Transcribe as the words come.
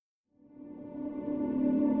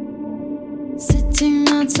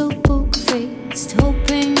not so poker-faced,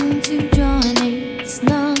 hoping to draw an ace.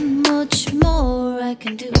 Not much more I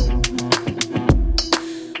can do.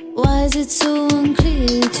 Why is it so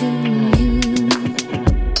unclear to you?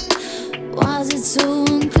 Why is it so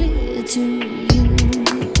unclear to you?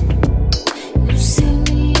 You see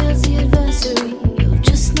me as the adversary. You're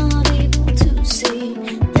just not able to see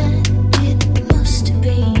that it must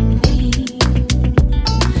be me,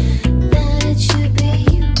 that it should be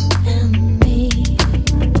you and me,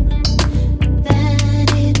 that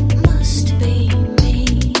it must be me.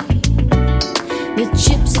 The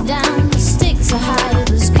chips are down, the stakes are high.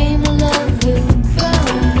 This game of love will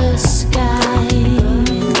burn the sky.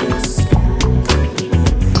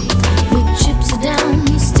 The chips are down,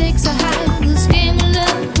 the stakes are high. This game of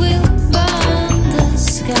love will burn the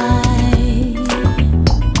sky.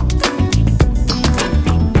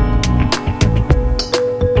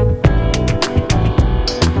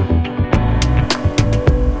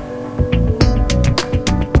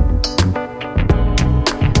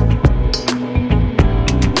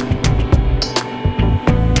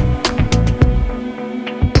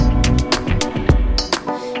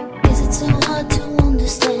 Is it so hard to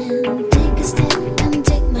understand? Take a step and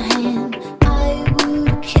take my hand. I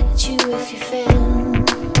would catch you if you fell.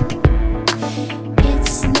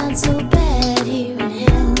 It's not so bad here in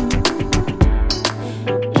hell.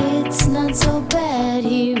 It's not so bad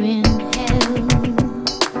here in hell.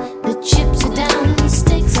 The chips are down, the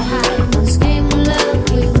stakes are high. This game of love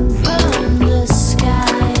will burn the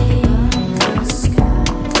sky.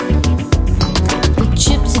 The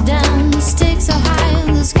chips are down, the stakes are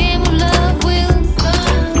high. This game of love will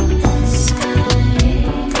burn the sky.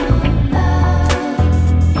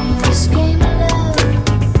 This game of love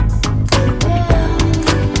will burn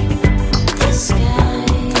the sky.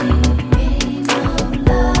 Game of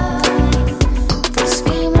love. This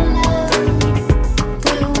game of love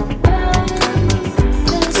will burn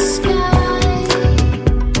the sky.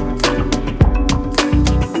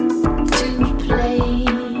 To play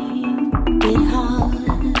it hard,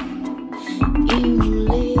 you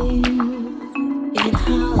live it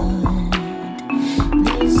hard.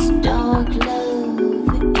 This dark love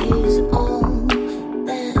is all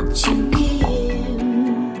that you give.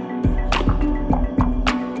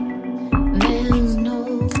 There's no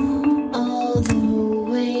other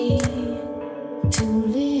way to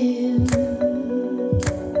live.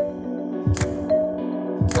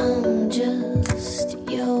 I'm just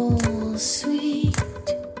your sweet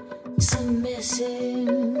submissive.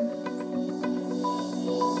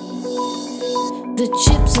 The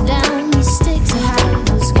chips are down.